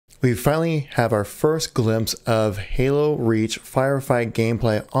We finally have our first glimpse of Halo Reach Firefight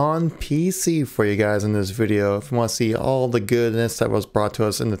gameplay on PC for you guys in this video. If you want to see all the goodness that was brought to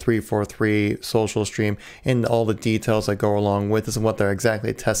us in the 343 social stream and all the details that go along with this and what they're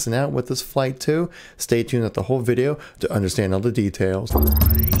exactly testing out with this flight too, stay tuned at the whole video to understand all the details.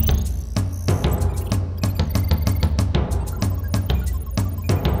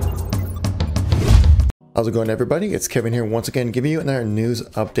 How's it going, everybody? It's Kevin here once again, giving you another news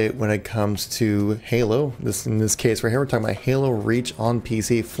update when it comes to Halo. In this case right here, we're talking about Halo Reach on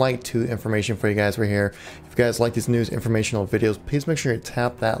PC Flight 2 information for you guys right here. If you guys like these news informational videos, please make sure you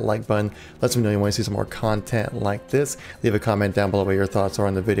tap that like button. Let me know you want to see some more content like this. Leave a comment down below what your thoughts are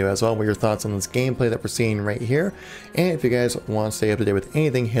on the video as well, what your thoughts on this gameplay that we're seeing right here. And if you guys want to stay up to date with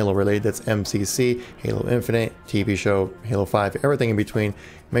anything Halo related, that's MCC, Halo Infinite, TV show, Halo 5, everything in between,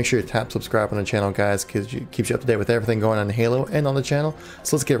 make sure you tap subscribe on the channel, guys, because it keeps you up to date with everything going on in Halo and on the channel.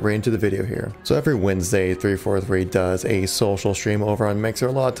 So let's get right into the video here. So every Wednesday, 343 does a social stream over on Mixer.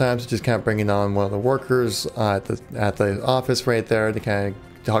 A lot of times just kind of bringing on one of the workers at the office right there to kind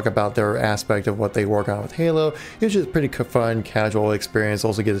of talk about their aspect of what they work on with Halo. Usually it's pretty fun, casual experience.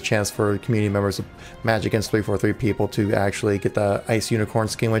 Also gives a chance for community members to match against 343 people to actually get the Ice Unicorn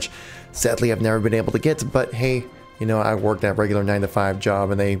skin, which sadly I've never been able to get, but hey, you know, I work that regular 9-to-5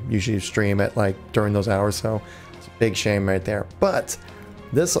 job and they usually stream at like during those hours, so it's a big shame right there. But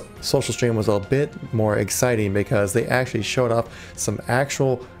this social stream was a bit more exciting because they actually showed off some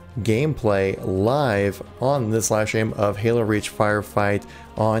actual gameplay live on this live stream of Halo Reach Firefight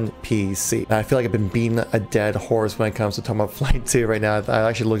on PC. Now, I feel like I've been beating a dead horse when it comes to talking about Flight 2 right now. I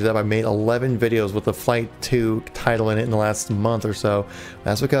actually looked it up. I made 11 videos with the Flight 2 title in it in the last month or so.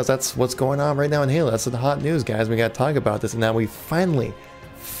 That's because that's what's going on right now in Halo. That's the hot news, guys. We got to talk about this, and now we finally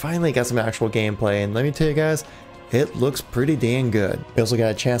got some actual gameplay, and let me tell you guys, it looks pretty dang good. We also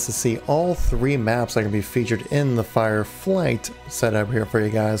got a chance to see all 3 maps that are going to be featured in the Fireflight setup here for you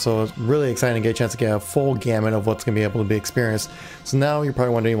guys. So it's really exciting to get a chance to get a full gamut of what's going to be able to be experienced. So now you're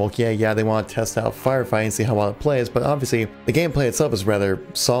probably wondering, well, yeah, they want to test out Firefight and see how well it plays. But obviously, the gameplay itself is rather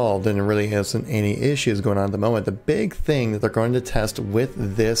solved and there really isn't any issues going on at the moment. The big thing that they're going to test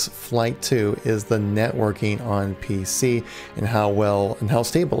with this Flight 2 is the networking on PC and how well and how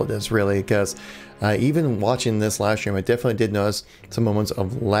stable it is, really, because even watching this live stream, I definitely did notice some moments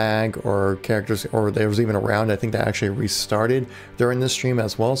of lag or characters, or there was even a round I think that actually restarted during this stream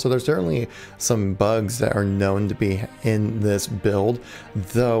as well. So there's certainly some bugs that are known to be in this build,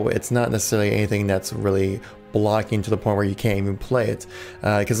 though it's not necessarily anything that's really blocking to the point where you can't even play it.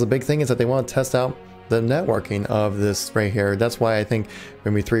 Because the big thing is that they want to test out the networking of this right here. That's why I think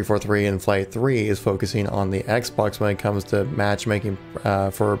maybe 343 and Flight 3 is focusing on the Xbox when it comes to matchmaking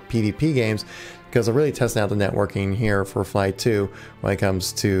for PvP games, because they're really testing out the networking here for Flight 2 when it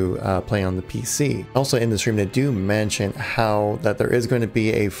comes to playing on the PC. Also in the stream, they do mention how that there is going to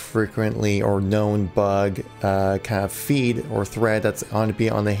be a frequently or known bug kind of feed or thread that's going to be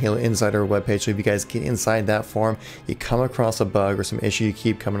on the Halo Insider webpage. So if you guys get inside that forum, you come across a bug or some issue you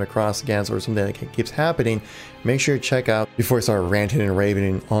keep coming across against or something that keeps happening, make sure you check out before you start ranting and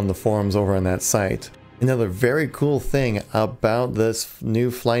raving on the forums over on that site. Another very cool thing about this new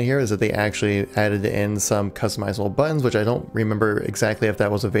flight here is that they actually added in some customizable buttons, which I don't remember exactly if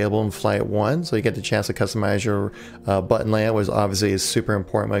that was available in Flight 1. So you get the chance to customize your button layout, which obviously is super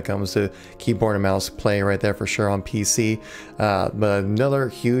important when it comes to keyboard and mouse play right there for sure on PC. But another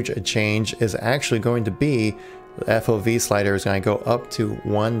huge change is actually going to be the FOV slider is going to go up to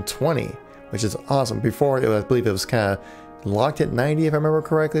 120, which is awesome. Before, I believe it was kind of locked at 90 if I remember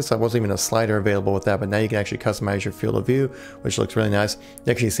correctly, so there wasn't even a slider available with that, but now you can actually customize your field of view, which looks really nice.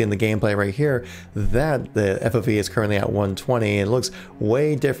 You actually see in the gameplay right here that the FOV is currently at 120 and it looks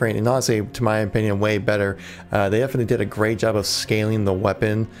way different, and honestly, to my opinion, way better. They definitely did a great job of scaling the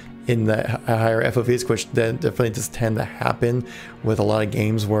weapon in the higher FOVs, which definitely just tend to happen with a lot of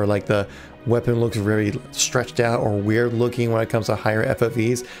games where like the weapon looks very stretched out or weird looking when it comes to higher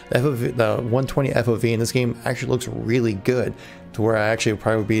FOVs. The 120 FOV in this game actually looks really good, to where I actually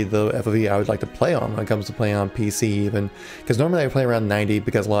probably would be the FOV I would like to play on when it comes to playing on PC even, because normally I play around 90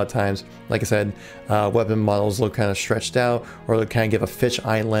 because a lot of times, like I said, weapon models look kind of stretched out or they kind of give a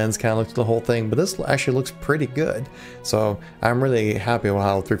fisheye lens kind of look to the whole thing, but this actually looks pretty good. So I'm really happy with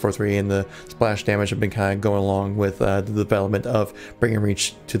how 343 and the splash damage have been kind of going along with the development of bringing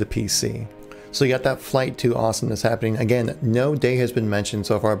Reach to the PC. So you got that Flight 2 awesomeness happening. Again, no day has been mentioned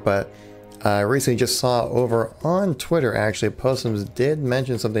so far, but I recently just saw over on Twitter, actually, Postums did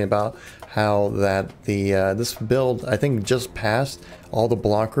mention something about how that the this build, I think, just passed all the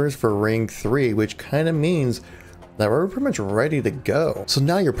blockers for Ring 3, which kind of means that we're pretty much ready to go. So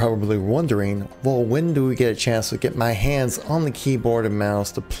now you're probably wondering, well, when do we get a chance to get my hands on the keyboard and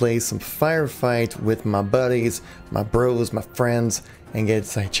mouse to play some Firefight with my buddies, my bros, my friends, and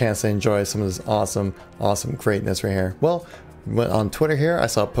get a chance to enjoy some of this awesome greatness right here? Well, on Twitter here, I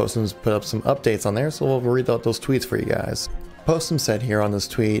saw Postum's put up some updates on there, so we'll read out those tweets for you guys. Postum said here on this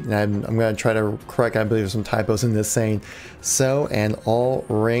tweet, and I'm going to try to correct, I believe there's some typos in this, saying, so an all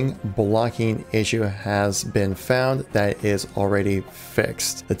ring blocking issue has been found that is already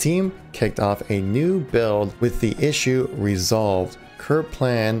fixed. The team kicked off a new build with the issue resolved. Current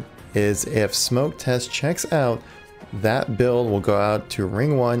plan is if smoke test checks out, that build will go out to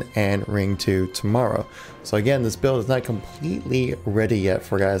ring 1 and ring 2 tomorrow. So again, this build is not completely ready yet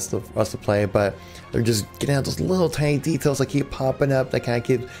for us to play, but they're just getting out those little tiny details that keep popping up that kind of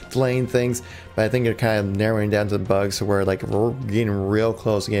keep delaying things. But I think they're kind of narrowing down to the bugs to where like we're getting real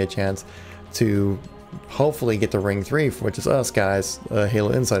close to get a chance to hopefully get to ring 3, which is us guys,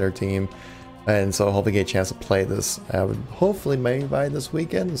 Halo Insider team. And so hopefully get a chance to play this. I would hopefully maybe by this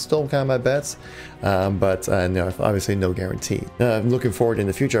weekend. It's still kind of my bets, but no, obviously no guarantee. I'm looking forward in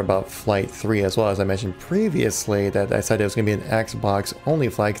the future about Flight 3 as well. As I mentioned previously, that I said it was going to be an Xbox only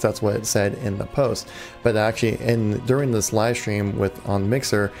flight because that's what it said in the post. But actually, during this live stream on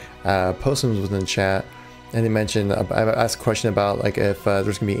Mixer, Postum was in the chat, and he mentioned, I asked a question about like if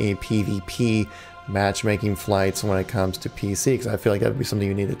there's going to be any PvP matchmaking flights when it comes to PC, because I feel like that would be something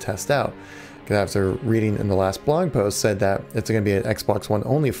you need to test out. Because after reading in the last blog post said that it's going to be an Xbox One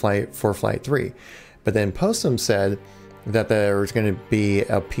only flight for Flight 3. But then Postum said that there's going to be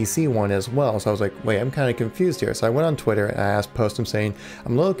a PC one as well. So I was like, wait, I'm kind of confused here. So I went on Twitter and I asked Postum saying,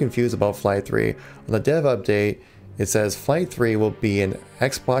 I'm a little confused about Flight 3. On the dev update, it says Flight 3 will be an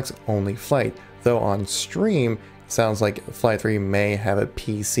Xbox only flight, though on stream, it sounds like Flight 3 may have a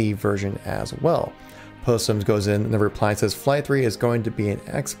PC version as well. Postum goes in and the reply says Flight 3 is going to be an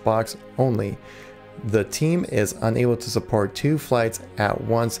Xbox only. The team is unable to support 2 flights at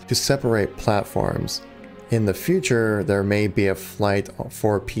once to separate platforms. In the future, there may be a flight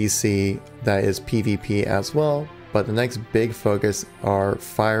for PC that is PvP as well, but the next big focus our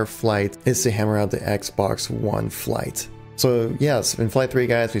Firefight is to hammer out the Xbox One flight. So yes, in Flight 3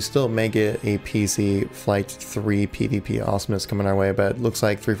 guys, we still may get a PC Flight 3 PvP awesomeness coming our way, but it looks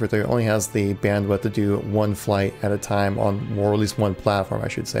like 343 only has the bandwidth to do 1 flight at a time on, or at least 1 platform I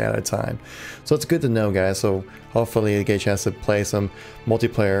should say, at a time. So it's good to know guys, so hopefully you get a chance to play some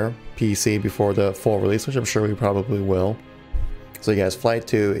multiplayer PC before the full release, which I'm sure we probably will. So guys, Flight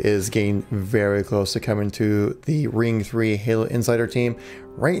 2 is getting very close to coming to the Ring 3 Halo Insider team.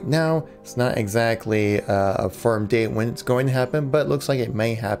 Right now, it's not exactly a firm date when it's going to happen, but it looks like it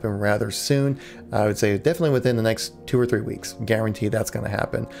may happen rather soon. I would say definitely within the next 2 or 3 weeks. Guaranteed that's going to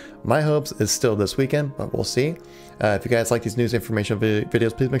happen. My hopes is still this weekend, but we'll see. If you guys like these news information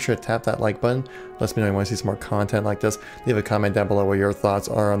videos, please make sure to tap that like button. Let me know you want to see some more content like this. Leave a comment down below what your thoughts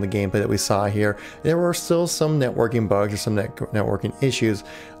are on the gameplay that we saw here. There were still some networking bugs or some networking issues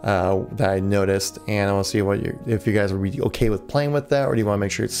that I noticed, and I want to see if you guys are okay with playing with that, or do you want to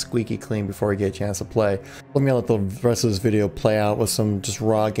make sure it's squeaky clean before we get a chance to play. Let me let the rest of this video play out with some just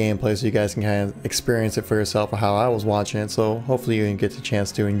raw gameplay so you guys can kind of experience it for yourself or how I was watching it, so hopefully you can get the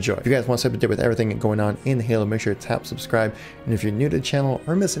chance to enjoy. If you guys want to stay up to date with everything going on in Halo, make sure to tap subscribe, and if you're new to the channel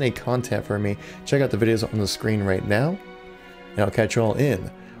or missing any content from me, check out the videos on the screen right now, and I'll catch you all in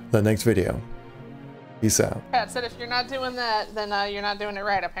the next video. Peace out. Pat said if you're not doing that, then you're not doing it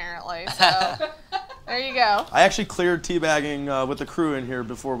right, apparently. So there you go. I actually cleared teabagging with the crew in here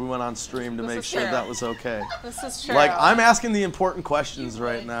before we went on stream to make sure that was okay. This is true. Like, I'm asking the important questions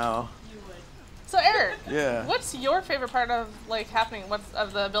right now. So Eric, yeah, what's your favorite part of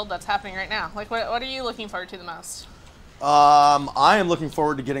of the build that's happening right now? Like, what are you looking forward to the most? I am looking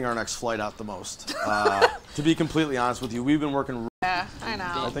forward to getting our next flight out the most. To be completely honest with you, we've been working. Yeah, I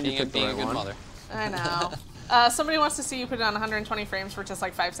know. I think you picked the right one. Mother. I know. Somebody wants to see you put it on 120 frames for just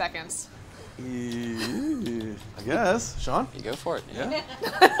like 5 seconds. I guess. Sean? You go for it. Yeah.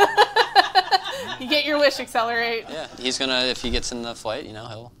 You get your wish, Accelerate. Yeah, he's gonna, if he gets in the flight, you know,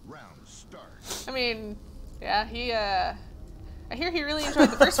 he'll. I mean, yeah, I hear he really enjoyed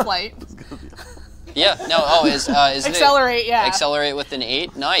the first flight. Yeah, no, oh, is Accelerate, yeah. Accelerate with an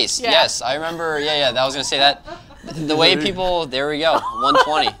 8? Nice, yeah. Yes, I remember, yeah, I was gonna say that. The way people, there we go,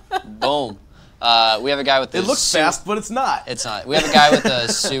 120, boom. We have a guy with the. It looks fast, but it's not. It's not. We have a guy with a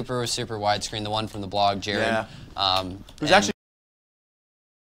super widescreen, the one from the blog, Jared. Yeah. Who's actually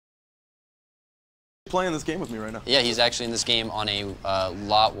playing this game with me right now. Yeah, he's actually in this game on a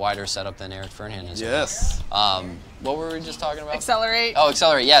lot wider setup than Eric Fernand is. Yes. What were we just talking about? Accelerate. Oh,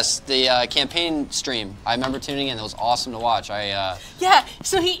 Accelerate, yes. The campaign stream. I remember tuning in. It was awesome to watch. Yeah,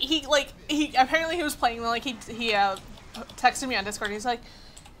 so he apparently he was playing, like, he texted me on Discord, and he's like,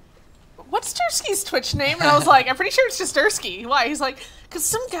 what's Dursky's Twitch name? And I was like, I'm pretty sure it's just Dursky. Why? He's like, because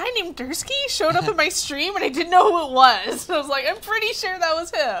some guy named Dursky showed up in my stream and I didn't know who it was. And I was like, I'm pretty sure that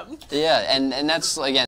was him. Yeah, and that's, again,